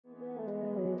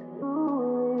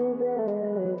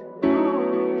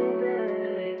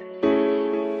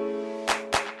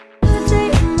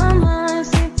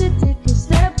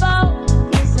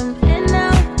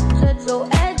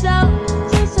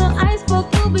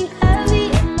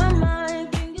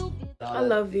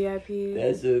love VIP.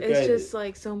 That's it's just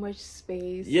like so much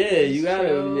space. Yeah, you gotta.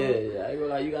 Yeah, I ain't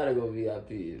gonna lie, you gotta go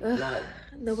VIP. Not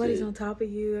nobody's shit. on top of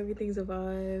you. Everything's a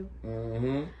vibe.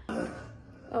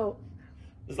 Oh,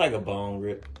 it's like a bone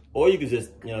grip, or you could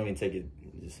just, you know what I mean, take it,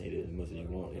 just say it as much as you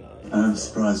want. You know. I'm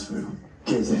surprised for you.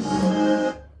 Get it.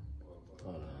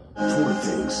 Poor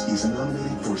Things. He's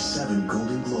nominated for 7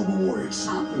 Golden Globe Awards.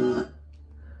 Oh,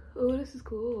 this is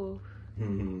cool.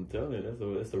 Tell me,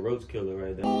 that's a roach killer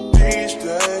right there. These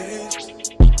days,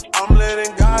 I'm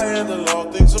letting God handle all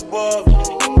things above.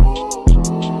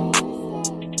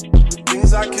 The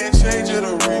things I can't change are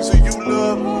the reason you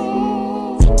love me.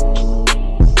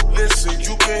 Listen,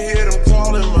 you can hear them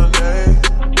calling my name.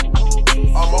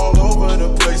 I'm all over the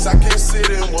place, I can't sit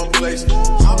in one place.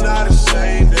 I'm not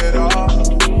ashamed at all.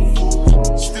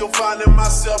 Still finding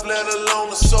myself, let alone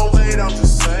a soulmate, I'm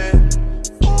just saying.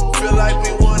 Feel like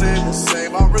we one and the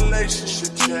same, our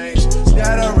relationship changed.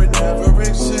 That or it never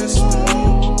existed.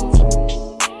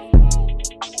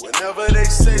 Whenever they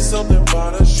say something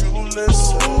about us, you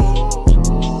listen.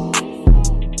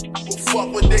 Well, fuck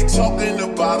what they talking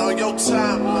about on your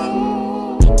timeline.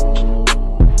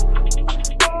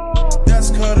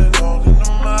 That's cutting all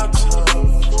into my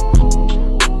time.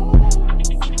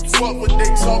 Fuck what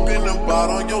they talking about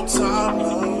on your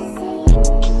timeline.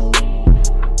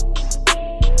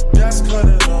 That's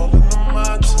cutting all into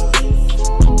my time.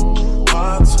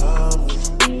 My time with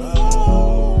you now.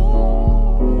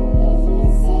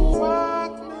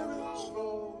 5 minutes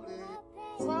slowly.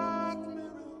 5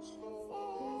 minutes slowly. 5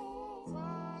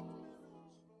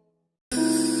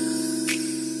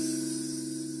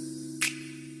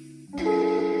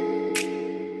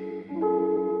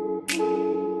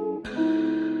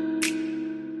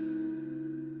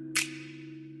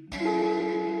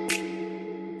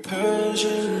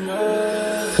 Persian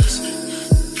rose,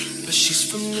 but she's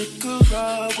from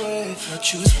Nicaragua. Thought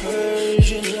you was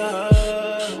Persian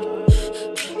love.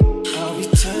 Are we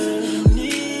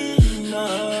turning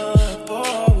up or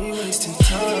are we wasting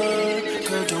time?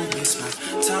 Girl, don't waste my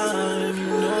time, you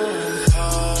know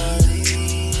party.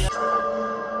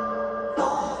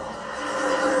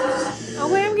 Oh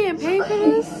wait, I'm getting paid for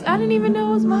this? I didn't even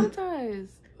know it was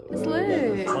monetized. It's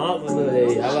lit. I was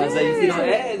about to say, you see them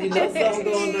ads, you know something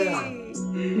going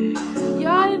down. Yo,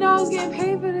 I didn't know I was getting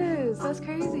paid for this. That's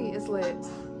crazy. It's lit.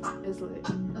 It's lit.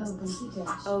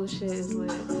 Oh shit, it's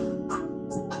lit.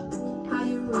 How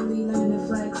you really learn to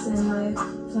flex in life?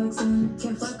 Flexing,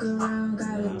 can't fuck around,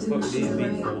 gotta do shit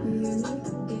right.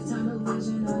 Get tunnel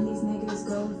vision on these niggas,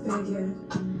 go figure.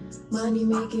 Money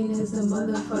making is the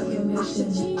motherfucking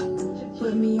mission.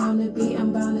 Put me on the beat,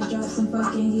 I'm bound to drop some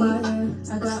fucking heat.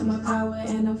 I got my power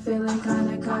and I'm feeling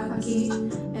kinda cocky.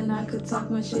 And I could talk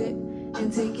my shit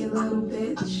and take your little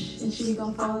bitch, and she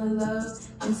gon' fall in love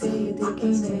and say your dick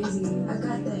ain't lazy. I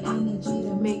got the energy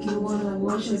to make you wanna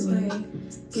worship me.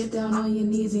 Get down on your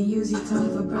knees and use your tongue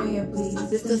for prayer, please.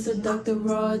 This the seductive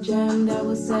raw gem that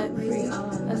was set free.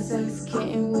 A sex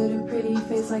kitten with a pretty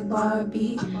face like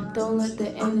Barbie. Don't let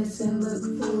the innocent look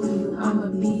fool you, I'm a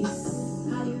beast.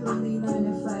 How you really learn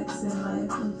to flex in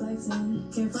life? I'm flexing.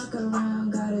 Can't fuck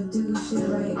around, gotta do shit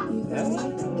right. You feel me?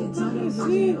 Get tunnel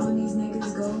vision on these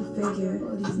niggas, go figure.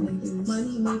 All these niggas.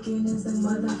 Money making is the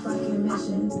motherfucking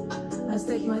mission. I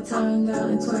stick my tongue out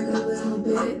and twerk a little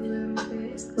bit.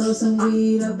 Roll some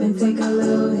weed up and take a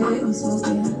little hit. I'm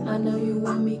smoking. I know you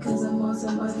want me cause I'm on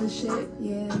some other shit.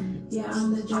 Yeah,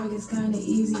 I'm the drug, it's kinda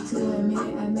easy to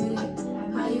admit it.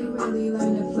 How you really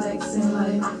learn to flex in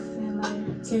life?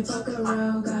 Can't fuck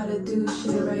around, gotta do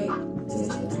shit right.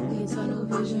 Get tunnel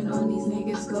vision on these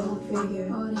niggas, go figure.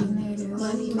 All these niggas.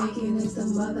 Money making is the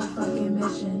motherfucking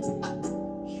mission.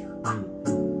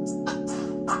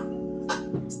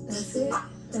 That's it,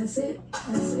 that's it,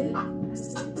 that's it.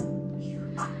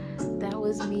 That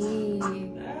was me.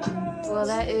 Well,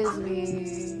 that is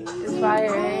me. It's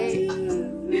fire, right?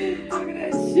 Look at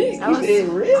that shit. Keep it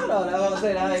real though. That's what I'm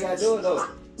saying. I ain't gotta do it though.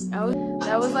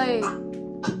 That was like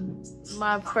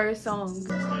my first song.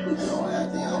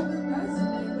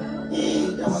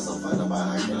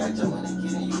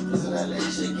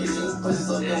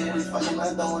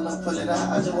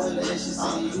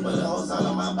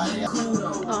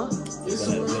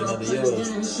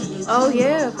 Oh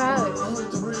yeah, facts.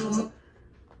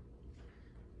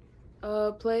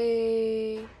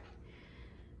 Play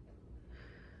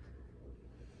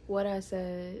What I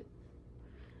Said.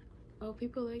 Oh,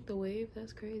 people like the wave.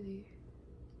 That's crazy.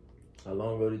 How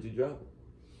long ago did you drop it?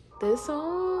 This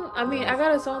song? I mean, I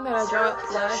got a song that I dropped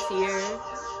last year,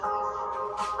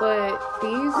 but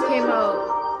these came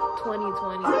out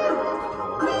 2020.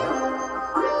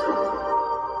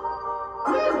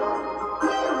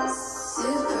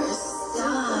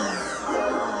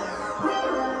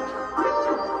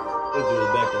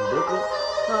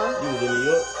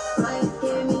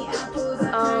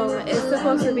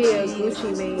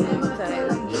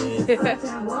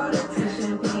 Sparkling water to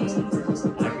champagne.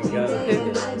 I can go.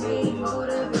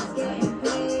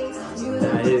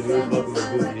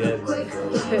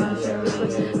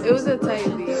 It was a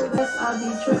tight beat. I'll be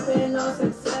tripping on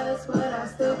success, but I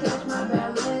still catch my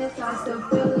balance. I still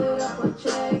fill it up with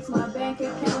checks. My bank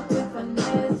account been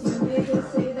finesse. You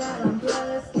niggas say that I'm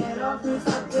blessed. Get off me,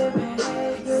 stop giving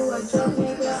head. You a joke,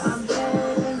 nigga, I'm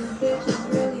dead. And you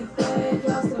bitches really fed.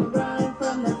 Y'all still running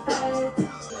from the feds.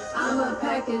 I'm a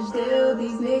package deal.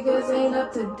 These niggas ain't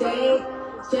up to date.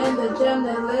 Gem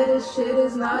the latest shit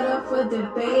is not up for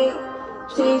debate.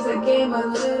 Change the game a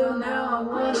little, now I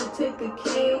wanna take a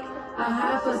cake. A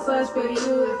half a slice for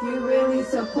you if you really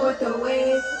support the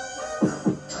wave.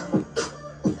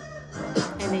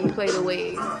 And then you play the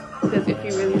wave. Because if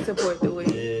you really support the wave.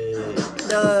 Yeah.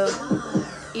 The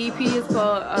EP is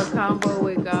called A Convo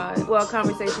with God. Well,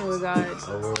 Conversation with God.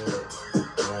 Oh,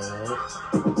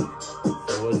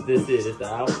 so what's this? It's the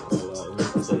album?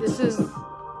 This is...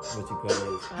 What you call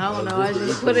it? I don't know, I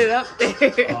just put it up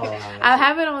there. I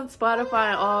have it on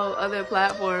Spotify and all other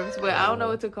platforms, but I don't know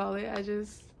what to call it. I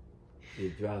just...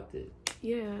 You dropped it.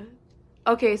 Yeah.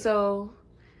 Okay, so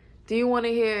do you want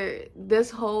to hear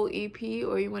this whole EP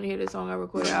or you want to hear the song I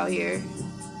recorded out here?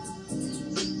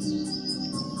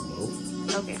 Nope.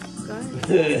 Okay, go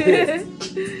ahead.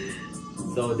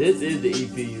 So this is the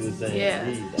EP you were saying? Yeah.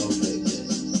 Okay.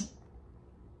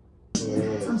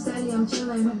 I'm steady, I'm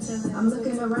chilling. I'm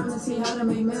looking around to see how to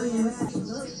make millions,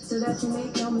 so that you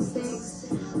make no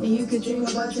mistakes. And you could dream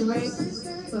about your rape,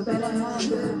 but better have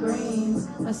good brains.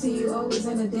 I see you always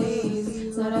in a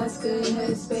daze. Now that's good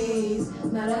headspace.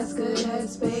 Now that's good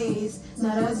headspace.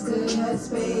 Now that's good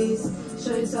headspace.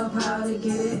 Show yourself how to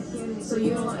get it, so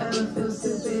you don't ever feel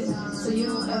stupid. So you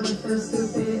don't ever feel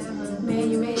stupid. Man,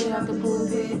 you made it out the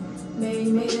pulpit. Man,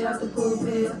 you made it out the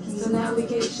pulpit. So now we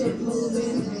get shit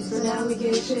moving. So now we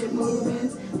get shit moving.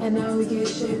 And now we get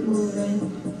shit moving.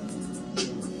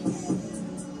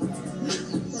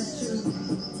 That's true.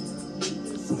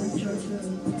 That's true.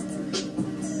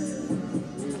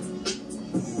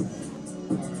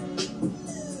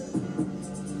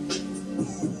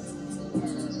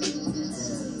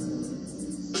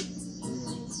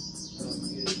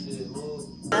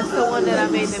 That's the one that I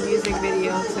made the music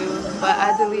video to, but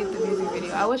I deleted the music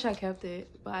video. I wish I kept it,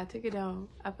 but I took it down.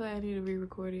 I feel like I need to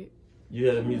re-record it. You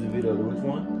had a music video to which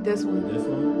one? This one. This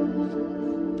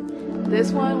one?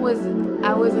 This one was,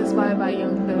 I was inspired by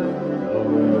Young Thug.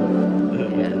 Oh,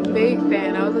 Yeah, big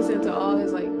fan. I was listening to all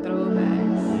his like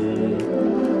throwbacks. Yeah.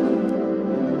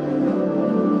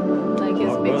 Like his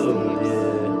My brother, mixtapes.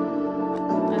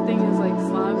 yeah. I think it's like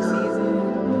Slime Season.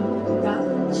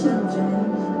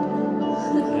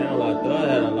 Damn, like Thug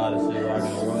had a lot of shit rocking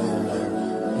and rolling.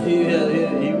 Like, he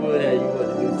would have you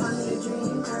would do some shit.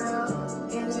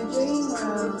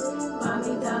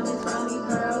 Mommy diamonds, mommy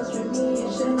pearls, drip me in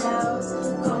Chanel.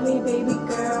 Call me baby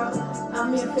girl, I'm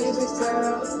your favorite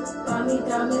girl. Mommy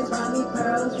diamonds, mommy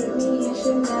pearls, drip me in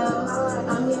Chanel.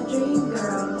 I'm your dream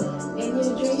girl, in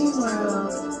your dream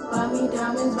world. Mommy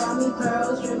diamonds, mommy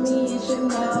pearls, drip me in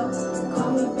Chanel.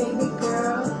 Call me baby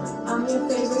girl, I'm your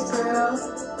favorite girl.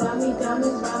 Mommy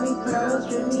diamonds, mommy pearls,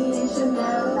 drip me in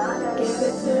Chanel. Give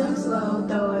it to him slow,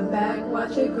 throw it back,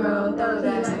 watch it grow. Throw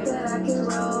that like that I can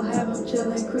roll, have him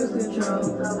chillin' cruise control.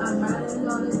 I'm riding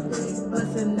on his dick,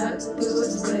 bustin' nuts, do a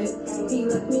split. He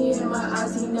look me in my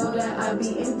eyes, he know that I be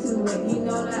into it. He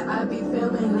know that I be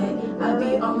feeling it. I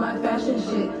be on my fashion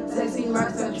shit, sexy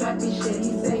rocks and trappy shit.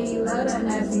 He say he love that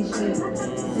nasty shit.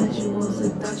 Sensual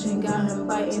seduction got him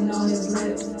biting on his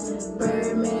lips.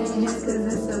 Birdman hits cause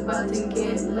it's about to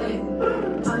get lit.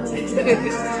 I'm your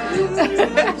dream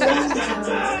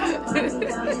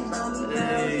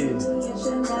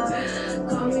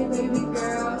Call me baby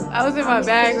girl. I was in my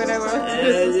bag when I wrote Yeah,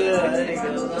 this. I ain't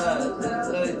gonna lie. That's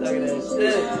talking that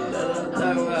shit. That's what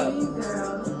I'm talking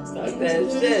about. Talk that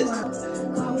shit.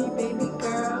 Call me baby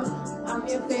girl. I'm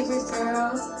your favorite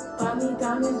girl. Buy me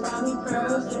diamonds, buy me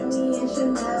pearls, drip me in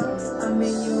Chanel. I'm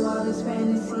in you all this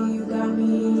fantasy. You got me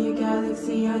in your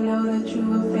galaxy. I know that you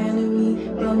a fan of me.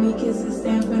 Blow me kisses,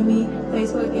 stand for me.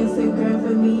 Facebook, Instagram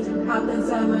for me. Hop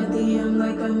inside my DM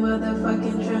like a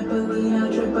motherfucking trampoline.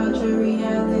 I'll trip out your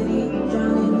reality.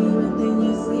 Drowning me within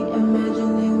your sleep.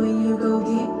 Imagining when you go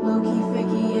deep. Low-key,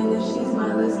 ficky in the sheets.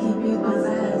 My lips keep you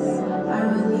possessed. I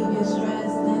relieve your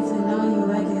stress. Dancing on you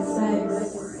like it's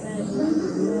sex.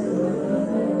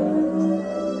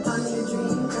 I'm your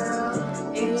dream girl,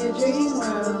 in your dream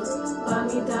world. Buy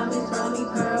me diamonds, buy me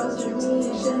pearls, drip me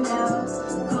in Chanel.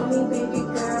 Call me baby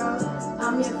girl,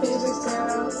 I'm your favorite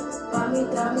girl. Buy me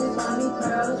diamonds, buy me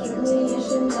pearls, drip me in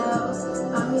Chanel.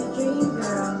 I'm your dream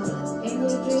girl, in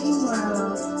your dream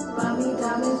world.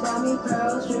 buy me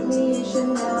pearls, strip me in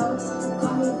Chanel.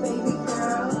 Call me baby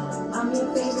girl, I'm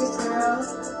your favorite girl.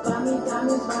 Buy me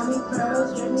diamonds, buy me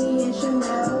pearls, strip me in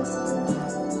Chanel.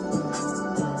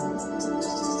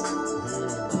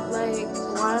 Like,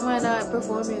 why am I not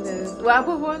performing this? Well, I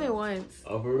performed it once.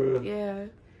 Oh, for real? Yeah.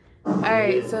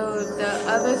 Alright, so the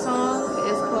other song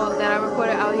is called, that I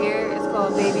recorded out here, is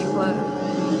called Baby Plug.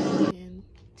 And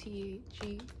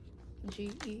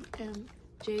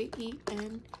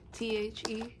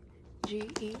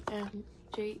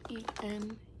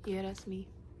T-G-G-E-N-T-H-E-G-E-N-J-E-N. Yeah, that's me.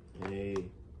 Hey.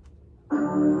 I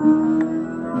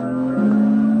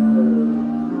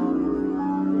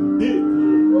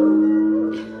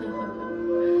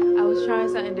was trying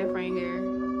something different here.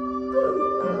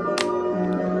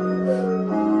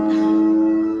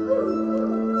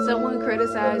 Someone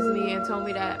criticized me and told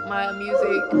me that my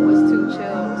music was too chill,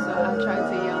 so I tried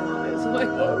to yell on this one.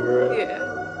 Oh, Yeah.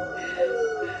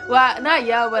 Well, not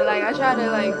yell, but like I try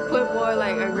to like put more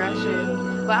like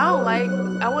aggression. But I don't like.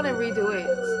 I want to redo it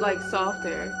like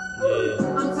softer.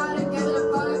 Yeah. I'm tired of giving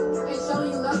a fuck and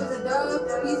showing you love as a dub.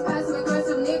 These passive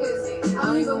aggressive niggas, I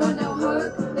don't even want no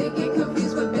hug. They get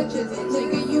confused with bitches.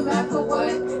 Nigga, you mad for what?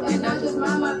 And I just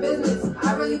mind my business.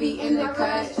 I really be in the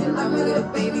cut. I'm really the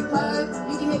baby plug.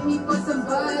 You can hit me for some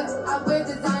bud. I wear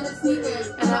designer sneakers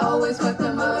and I always fuck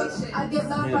them up. I get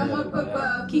love from up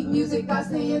above. Keep music, I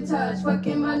stay in touch.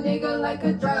 Fucking my nigga like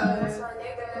a drug.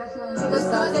 The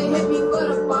stars, they hit me for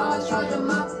the bars. Charge them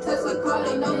up, Tesla car,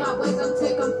 they know my ways, I'm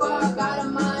taking far. Got a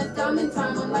mind, diamond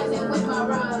time, I'm lightning with my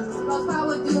rhymes. Lost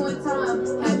power doing time,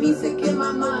 had me sick in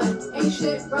my mind. Ain't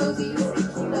shit rosy,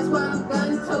 that's why I'm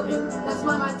gun toting. That's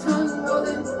why my tongue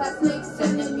rolling. That snake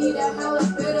sending me to hell, a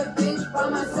bitter bitch by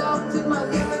myself. Took my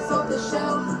lyrics off the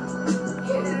shelf.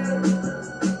 Yeah.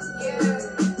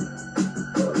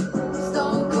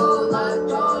 Stone cold, locked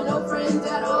door, no friends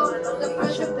at all. The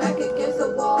pressure back against the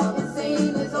wall.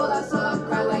 Insane is all I saw.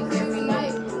 Cry like every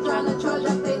night, trying to charge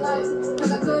up their life.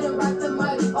 Cause I couldn't rock the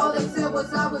mic. All they said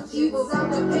was I was evil.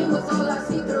 The pain was all I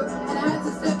see through. And I had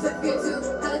to step to fear too.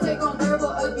 Had to take on verbal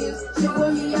abuse. She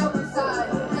wore me out inside.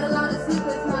 Had a lot of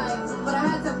sleepless nights, but I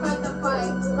had to fight the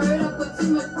fight. Burned up with too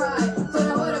much pride. Told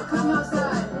I would've come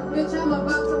outside. Bitch, I'm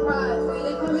about to ride.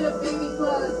 They call me the baby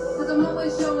plug. Cause I'm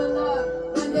always showing love.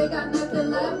 When they got nothing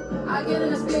left, I get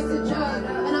in a space to judge.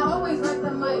 And I always like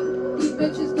the mic. These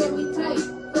bitches get me tight.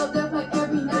 Feel death like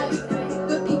every night.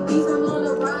 50 beats, I'm on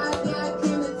the ride. Yeah, I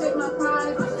came to take my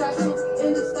pride. Distraction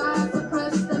in disguise.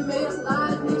 Suppressed and made up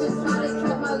lies. Niggas try to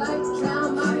trap my life. Now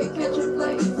I'm out here catching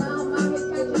flames. Now I'm out here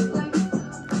catching flames.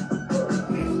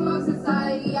 Fuck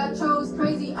society, I chose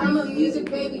crazy. I'm a music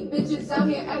baby. Bitches out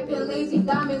here acting lazy.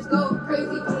 Diamonds go crazy.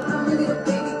 I'm really the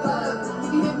baby plug. You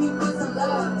can hit me for some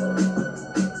love.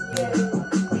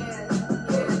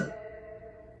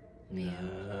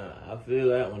 I feel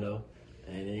that one though.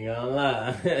 I ain't even gonna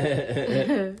lie.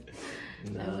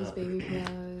 That was Baby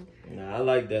Plug. Nah, I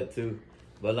like that too.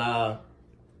 But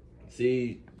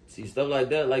see stuff like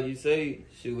that, like you say,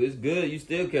 shoot, it's good. You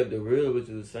still kept it real, what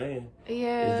you was saying.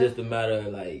 Yeah. It's just a matter of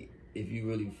like if you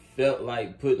really felt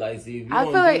like see if you I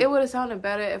feel like it would have sounded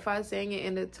better if I sang it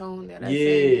in the tone that I sang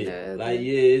in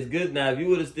the it's good now. If you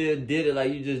would have still did it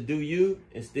like you just do you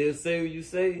and still say what you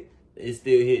say, it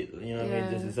still hit. You know what I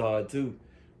mean? Just as hard too.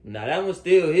 Now that one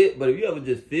still hit, but if you ever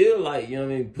just feel like, you know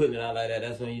what I mean, putting it out like that,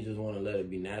 that's when you just want to let it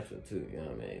be natural too, you know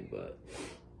what I mean? But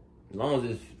as long as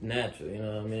it's natural, you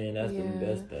know what I mean, that's the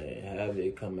best thing. Have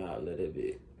it come out, let it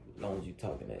be, as long as you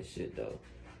talking that shit though.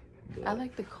 But I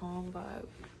like the calm vibe.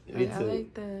 Me Like, too. I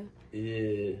like the,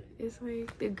 it's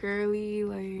like the girly,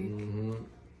 like,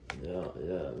 yeah,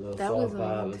 that was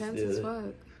intense as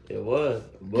fuck. It was,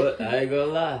 but I ain't gonna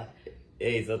lie.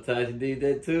 Hey, sometimes you need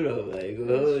that too, though. Like, go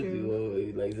hold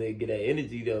you, like say, get that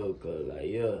energy though, cause like,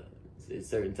 it's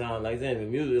certain time, like saying, with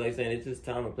music, like saying, it's just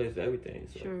time and place for everything.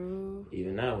 So True.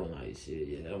 even that one, like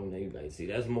shit, that one, you like, see,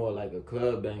 that's more like a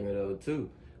club banger though too.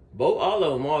 All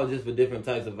of them are just for different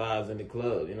types of vibes in the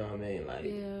club. You know what I mean? Like,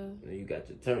 you got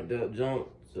your turned up jump,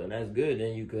 so that's good.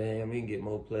 Then you could, get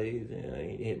more plays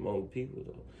and hit more people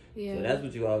though. Yeah. So that's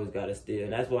what you always gotta steal,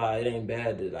 and that's why it ain't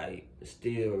bad to like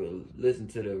still listen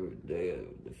to the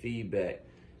feedback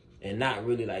and not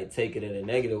really like take it in a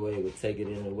negative way, but take it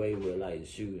in a way where like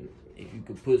shoot, if you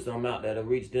could put something out that'll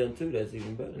reach them too, that's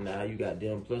even better. Now you got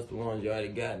them plus the ones you already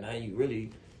got. Now you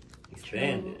really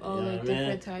expand it. All the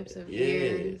different types of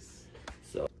ears.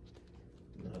 So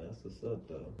no, that's what's up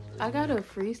though. I got a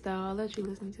freestyle. I'll let you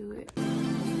listen to it.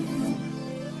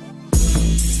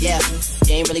 Yeah,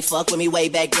 you ain't really fuck with me way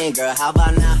back then, girl. How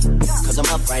about now? Cause I'm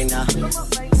up right now.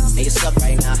 And you suck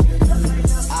right now.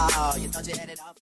 Oh, you thought you had it all.